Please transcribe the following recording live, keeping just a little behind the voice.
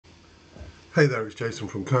Hey there, it's Jason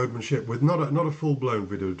from Codemanship with not a full-blown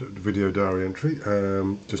video diary entry,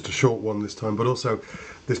 just a short one this time, but also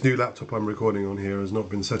this new laptop I'm recording on here has not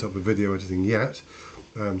been set up for video editing yet,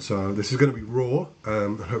 so this is going to be raw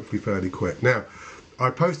and hopefully fairly quick. Now, I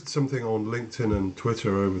posted something on LinkedIn and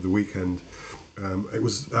Twitter over the weekend. It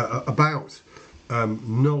was about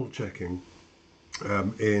null checking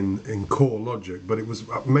in core logic, but it was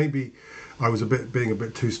maybe I was being a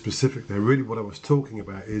bit too specific there. Really what I was talking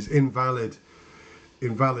about is invalid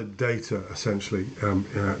data, essentially,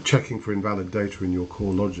 checking for invalid data in your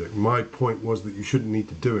core logic. My point was that you shouldn't need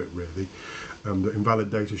to do it, really. That invalid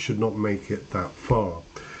data should not make it that far.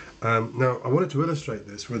 Now, I wanted to illustrate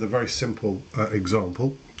this with a very simple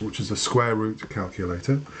example, which is a square root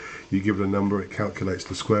calculator. You give it a number, it calculates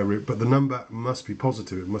the square root, but the number must be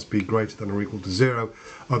positive. It must be greater than or equal to 0.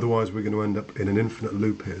 Otherwise, we're going to end up in an infinite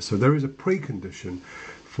loop here. So there is a precondition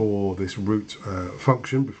for this root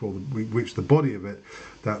function before we reach the body of it,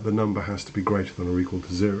 that the number has to be greater than or equal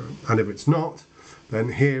to 0. And if it's not, then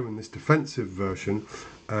here in this defensive version,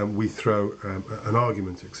 we throw an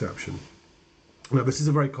argument exception. Now, this is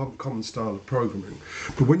a very common style of programming,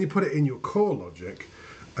 but when you put it in your core logic,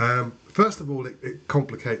 first of all, it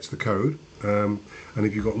complicates the code, and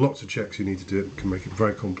if you've got lots of checks you need to do, it can make it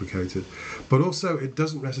very complicated. But also, it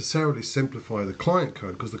doesn't necessarily simplify the client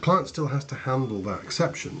code, because the client still has to handle that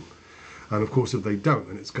exception. And of course, if they don't,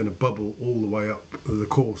 then it's going to bubble all the way up the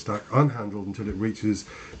core stack unhandled until it reaches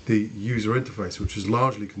the user interface, which is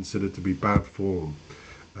largely considered to be bad form.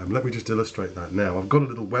 Let me just illustrate that now. I've got a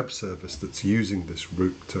little web service that's using this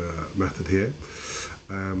root method here.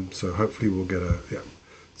 So hopefully we'll get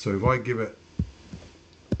So if I give it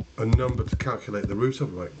a number to calculate the root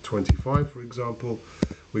of, like 25, for example,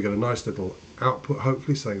 we get a nice little output,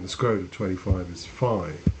 hopefully saying the square root of 25 is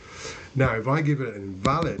 5. Now, if I give it an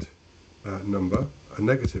invalid number, a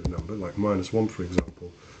negative number, like -1, for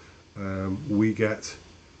example, we get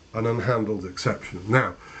an unhandled exception.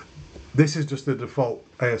 Now, this is just the default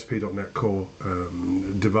ASP.NET Core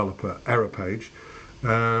developer error page.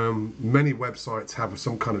 Many websites have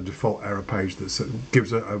some kind of default error page that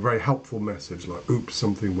gives a very helpful message like, oops,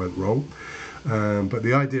 something went wrong. But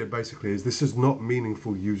the idea basically is this is not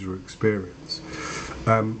meaningful user experience.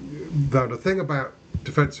 Now, the thing about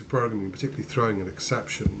defensive programming, particularly throwing an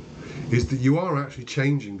exception, is that you are actually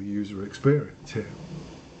changing the user experience here.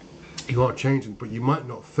 You are changing, but you might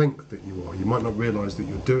not think that you are. You might not realize that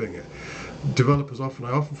you're doing it.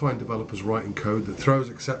 I often find developers writing code that throws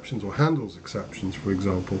exceptions or handles exceptions, for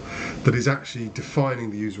example, that is actually defining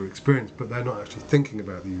the user experience, but they're not actually thinking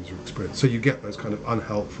about the user experience. So you get those kind of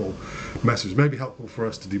unhelpful messages. Maybe helpful for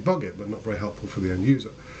us to debug it, but not very helpful for the end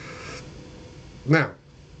user. Now,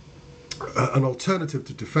 an alternative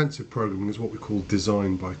to defensive programming is what we call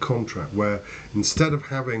design by contract, where instead of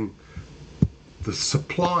having the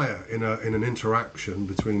supplier in an interaction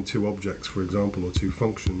between two objects, for example, or two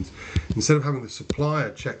functions, instead of having the supplier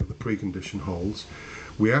check that the precondition holds,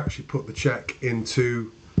 we actually put the check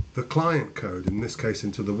into the client code, in this case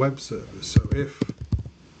into the web service. So if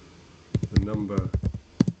the number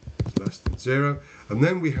is less than 0, and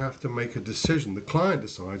then we have to make a decision. The client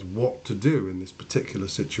decides what to do in this particular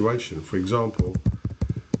situation. For example,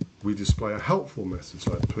 we display a helpful message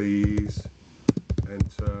like, please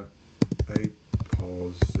enter a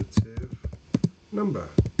positive number.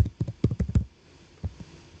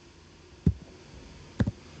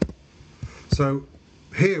 So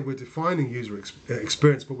here we're defining user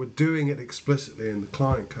experience, but we're doing it explicitly in the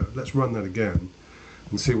client code. Let's run that again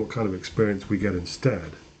and see what kind of experience we get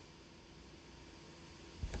instead.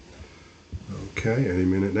 Okay, any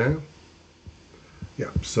minute now.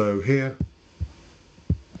 Yeah, so here,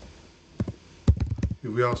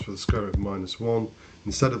 if we ask for the square root of -1,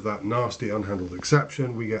 instead of that nasty unhandled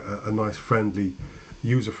exception, we get a nice friendly,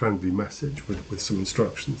 user-friendly message with some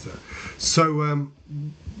instructions there. So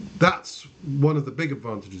that's one of the big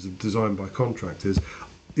advantages of design by contract is,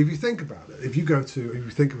 if you think about it, if you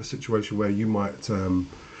think of a situation where you might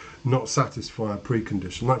not satisfy a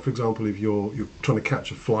precondition, like for example, if you're trying to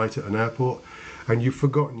catch a flight at an airport and you've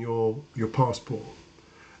forgotten your passport.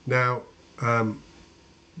 Now,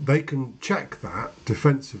 they can check that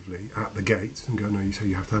defensively at the gate and go, no, you say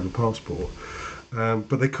you have to have a passport.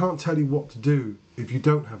 But they can't tell you what to do if you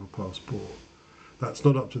don't have a passport. That's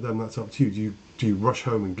not up to them, that's up to you. Do you rush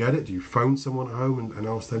home and get it? Do you phone someone at home and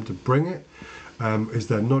ask them to bring it? Is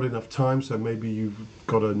there not enough time, so maybe you've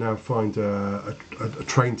got to now find a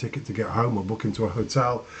train ticket to get home or book into a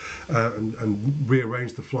hotel and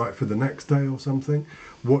rearrange the flight for the next day or something?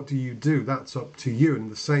 What do you do? That's up to you. In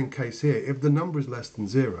the same case here, if the number is less than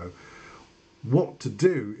 0, what to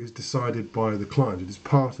do is decided by the client. It is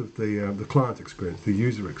part of the client experience, the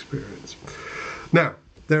user experience. Now,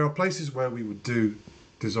 there are places where we would do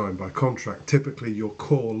design by contract. Typically your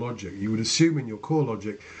core logic. You would assume in your core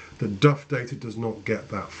logic that duff data does not get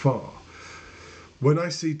that far. When I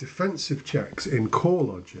see defensive checks in core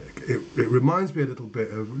logic, it reminds me a little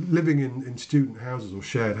bit of living in student houses or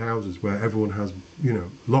shared houses where everyone has,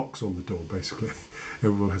 locks on the door, basically.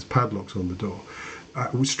 Everyone has padlocks on the door.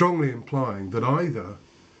 Strongly implying that either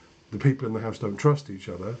the people in the house don't trust each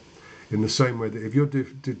other, in the same way that if you're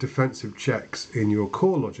defensive checks in your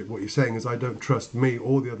core logic, what you're saying is I don't trust me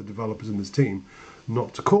or the other developers in this team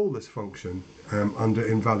not to call this function under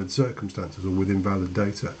invalid circumstances or with invalid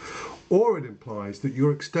data. Or it implies that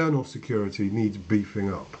your external security needs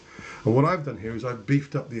beefing up. And what I've done here is I've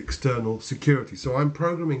beefed up the external security. So I'm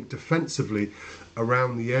programming defensively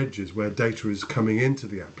around the edges where data is coming into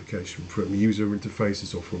the application from user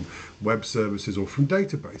interfaces or from web services or from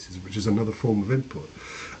databases, which is another form of input.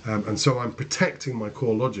 And so I'm protecting my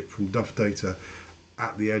core logic from duff data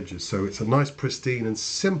at the edges. So it's a nice, pristine and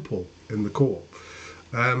simple in the core.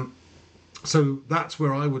 So that's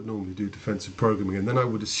where I would normally do defensive programming, and then I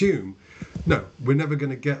would assume, no, we're never going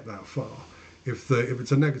to get that far. If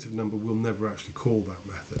it's a negative number, we'll never actually call that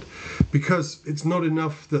method, because it's not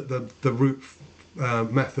enough that the root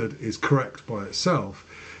method is correct by itself.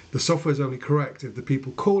 The software is only correct if the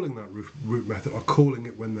people calling that root method are calling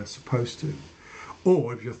it when they're supposed to.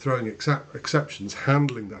 Or if you're throwing exceptions,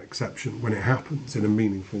 handling that exception when it happens in a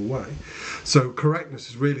meaningful way. So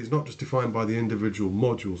correctness is not just defined by the individual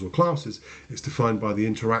modules or classes, it's defined by the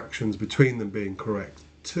interactions between them being correct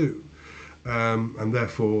too. And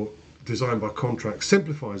therefore, design by contract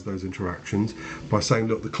simplifies those interactions by saying,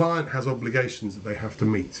 look, the client has obligations that they have to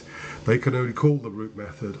meet. They can only call the root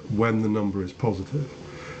method when the number is positive.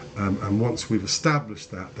 And once we've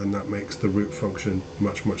established that, then that makes the root function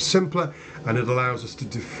much, much simpler, and it allows us to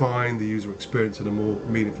define the user experience in a more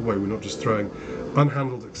meaningful way. We're not just throwing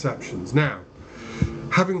unhandled exceptions. Now,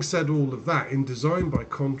 having said all of that, in design by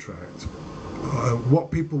contract,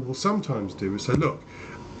 what people will sometimes do is say, look,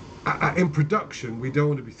 in production, we don't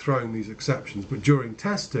want to be throwing these exceptions, but during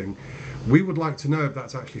testing, we would like to know if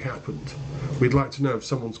that's actually happened. We'd like to know if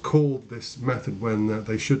someone's called this method when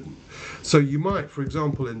they shouldn't. So you might, for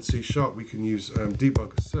example, in C#, we can use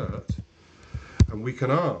debug assert, and we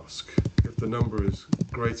can ask if the number is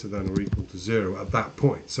greater than or equal to 0 at that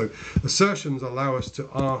point. So assertions allow us to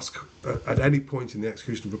ask at any point in the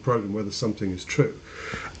execution of a program whether something is true.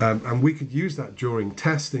 And we could use that during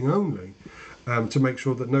testing only, to make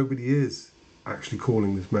sure that nobody is actually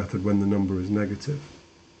calling this method when the number is negative.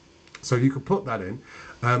 So you could put that in.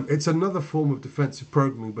 It's another form of defensive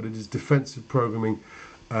programming, but it is defensive programming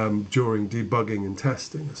during debugging and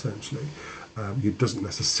testing, essentially. It doesn't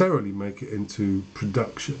necessarily make it into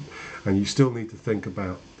production, and you still need to think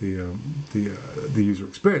about the user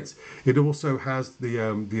experience. It also has the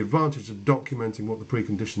advantage of documenting what the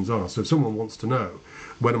preconditions are. So if someone wants to know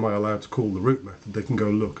when am I allowed to call the root method, they can go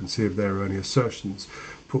look and see if there are any assertions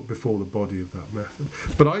put before the body of that method.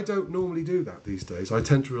 But I don't normally do that these days. I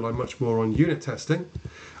tend to rely much more on unit testing,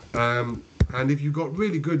 and if you've got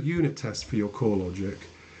really good unit tests for your core logic,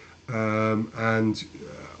 and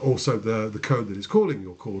also the code that is calling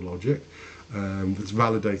your core logic, that's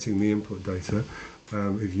validating the input data,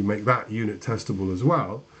 if you make that unit testable as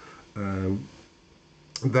well,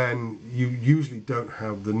 then you usually don't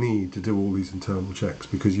have the need to do all these internal checks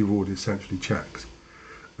because you've already essentially checked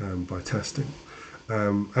by testing.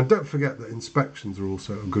 And don't forget that inspections are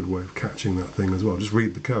also a good way of catching that thing as well. Just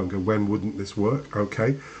read the code and go, when wouldn't this work?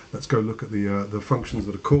 Okay, let's go look at the functions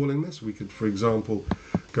that are calling this. We could, for example,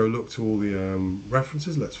 go look to all the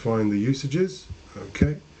references. Let's find the usages.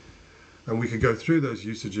 Okay, and we could go through those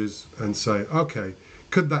usages and say, okay,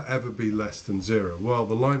 could that ever be less than 0? Well,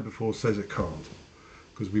 the line before says it can't,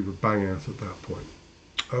 because we would bang out at that point.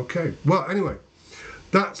 Okay, well, anyway,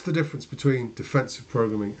 that's the difference between defensive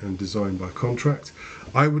programming and design by contract.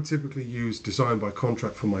 I would typically use design by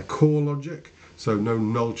contract for my core logic, so no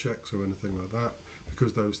null checks or anything like that,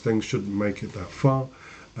 because those things shouldn't make it that far.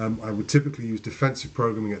 I would typically use defensive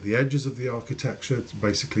programming at the edges of the architecture to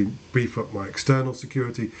basically beef up my external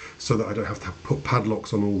security so that I don't have to put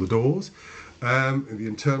padlocks on all the doors, the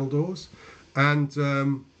internal doors.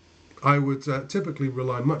 And I would typically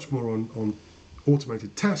rely much more on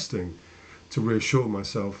automated testing to reassure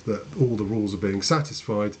myself that all the rules are being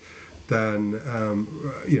satisfied than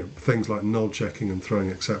things like null checking and throwing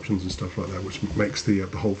exceptions and stuff like that, which makes the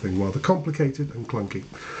whole thing rather complicated and clunky.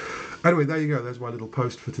 Anyway, there you go. There's my little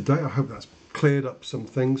post for today. I hope that's cleared up some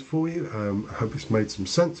things for you. I hope it's made some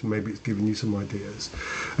sense and maybe it's given you some ideas.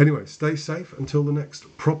 Anyway, stay safe until the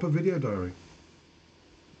next proper video diary.